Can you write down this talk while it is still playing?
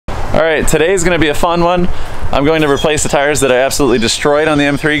Alright, today's going to be a fun one. I'm going to replace the tires that I absolutely destroyed on the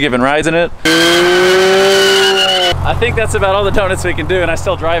M3 giving rides in it. I think that's about all the donuts we can do, and I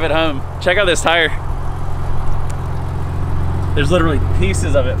still drive it home. Check out this tire. There's literally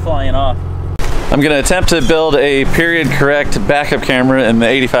pieces of it flying off. I'm going to attempt to build a period correct backup camera in the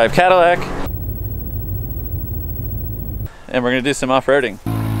 85 Cadillac. And we're going to do some off-roading.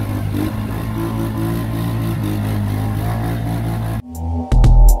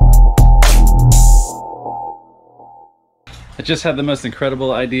 I just had the most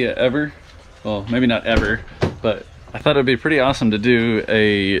incredible idea ever. Well, maybe not ever, but I thought it would be pretty awesome to do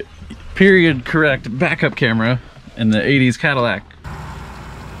a period correct backup camera in the 80s Cadillac.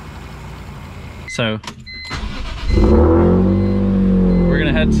 So we're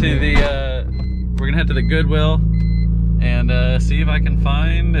gonna head to the Goodwill and see if I can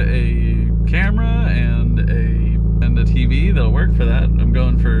find a camera and a TV that'll work for that. I'm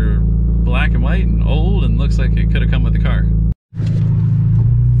going for black and white and old, and looks like it could have come with the car.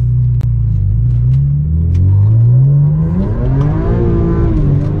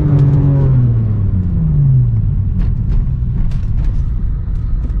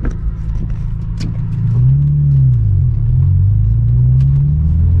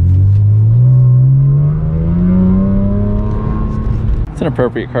 It's an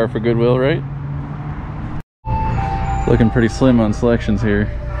appropriate car for Goodwill, right? Looking pretty slim on selections here.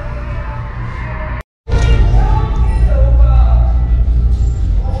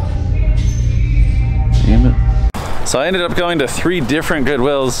 Damn it. So I ended up going to 3 different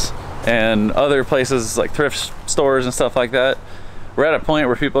Goodwills and other places like thrift stores and stuff like that. We're at a point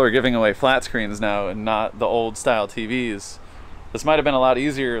where people are giving away flat screens now and not the old style TVs. This might have been a lot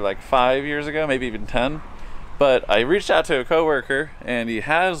easier like 5 years ago, maybe even 10. But I reached out to a coworker and he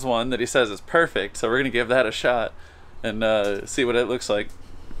has one that he says is perfect, so we're gonna give that a shot and see what it looks like.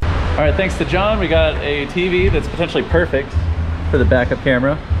 All right, thanks to John, we got a TV that's potentially perfect for the backup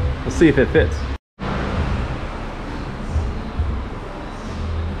camera. We'll see if it fits.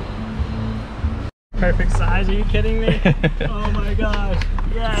 Perfect size, are you kidding me? Oh my gosh,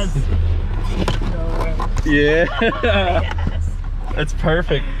 yes! No way. Yeah, Yes. That's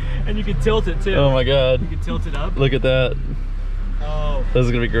perfect. And you can tilt it too. Oh my god. You can tilt it up. Look at that. Oh. This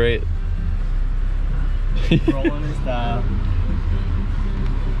is gonna be great. Rolling in style.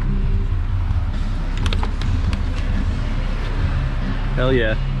 Hell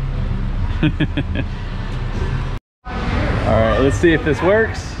yeah. Alright, let's see if this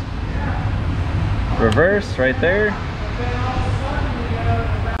works. Reverse right there.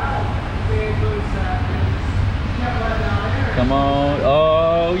 Come on.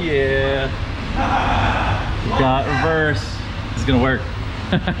 Oh yeah. Got reverse. It's gonna work.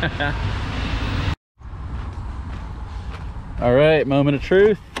 All right, moment of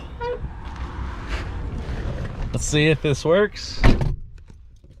truth. Let's see if this works.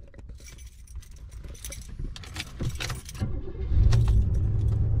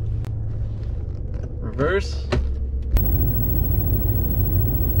 Reverse.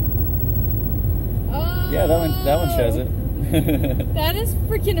 Oh, Yeah, that one shows it. That is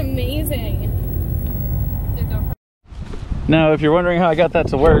freaking amazing. Now, if you're wondering how I got that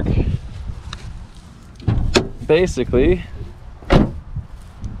to work, basically,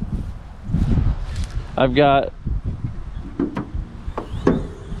 I've got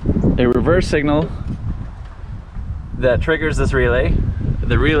a reverse signal that triggers this relay.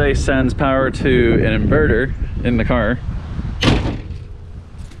 The relay sends power to an inverter in the car.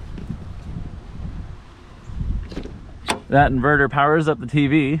 That inverter powers up the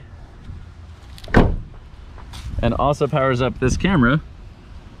TV and also powers up this camera.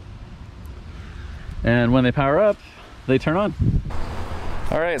 And when they power up, they turn on.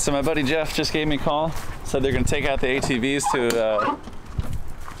 All right, so my buddy Jeff just gave me a call. Said they're gonna take out the ATVs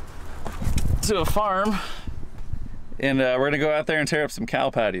to a farm, and we're gonna go out there and tear up some cow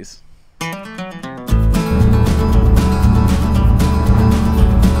patties. Hey,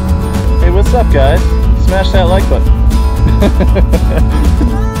 what's up, guys? Smash that like button.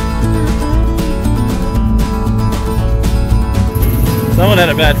 Someone had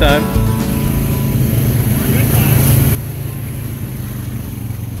a bad time.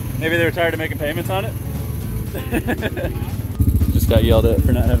 Maybe they were tired of making payments on it. Just got yelled at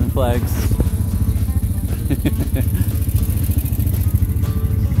for not having flags.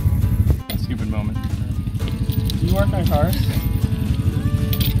 Stupid moment. Do you work on cars?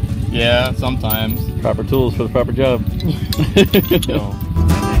 Yeah, sometimes. Proper tools for the proper job. No.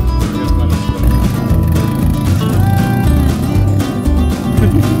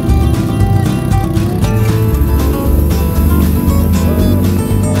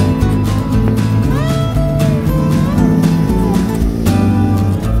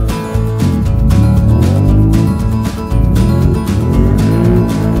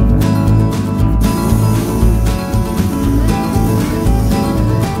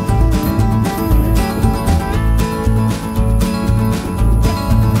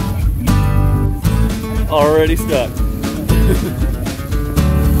 Already stuck.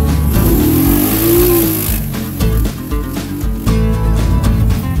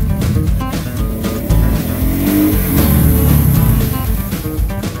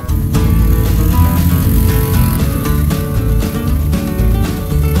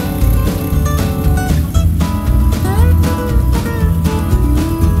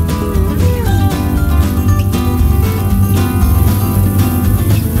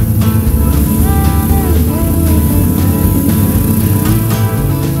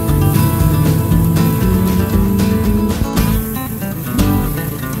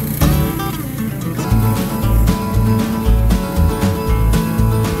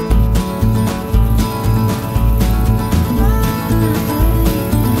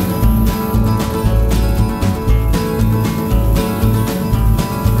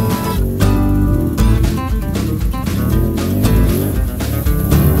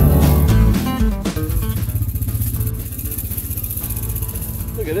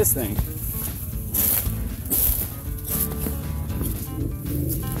 Look at this thing.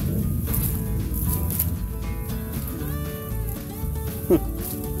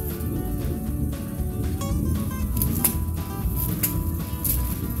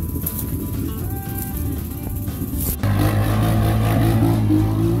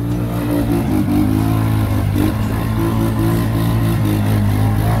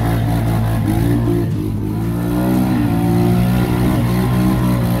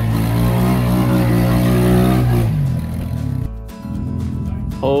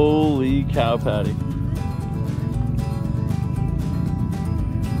 Holy cow, Patty.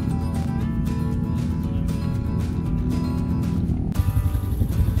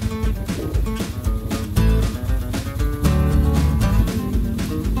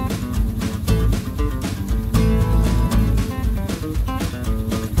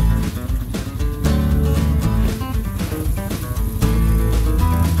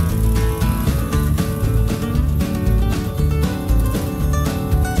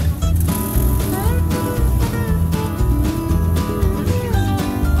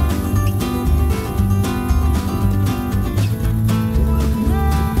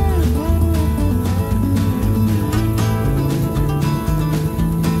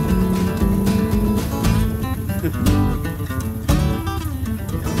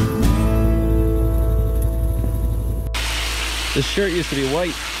 This shirt used to be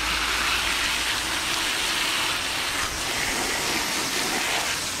white.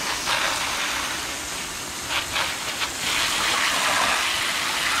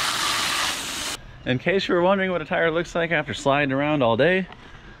 In case you were wondering what a tire looks like after sliding around all day,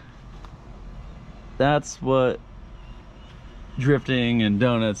 that's what drifting and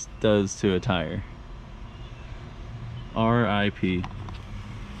donuts does to a tire. RIP.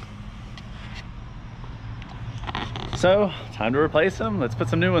 So, time to replace them. Let's put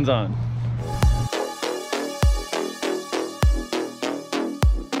some new ones on.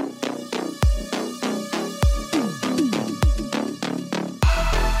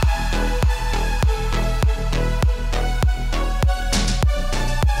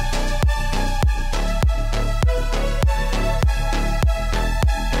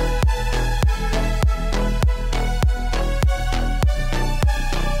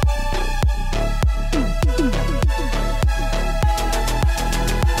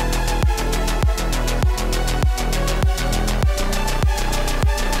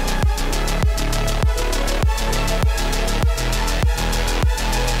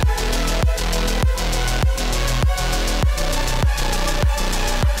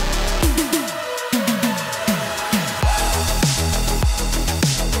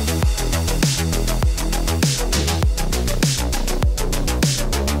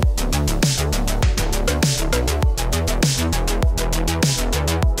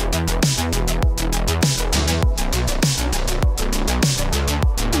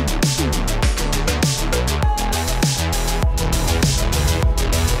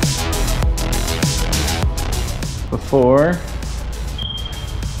 Before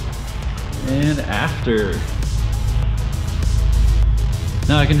and after.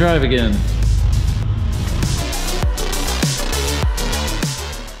 Now I can drive again.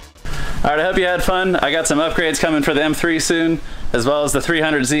 Alright, I hope you had fun. I got some upgrades coming for the M3 soon, as well as the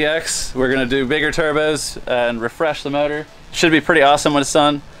 300ZX. We're gonna do bigger turbos and refresh the motor. Should be pretty awesome when it's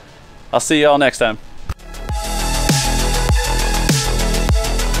done. I'll see you all next time.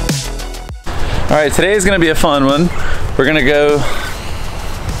 All right, today's gonna be a fun one. We're gonna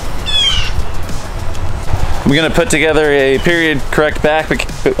put together a period correct back.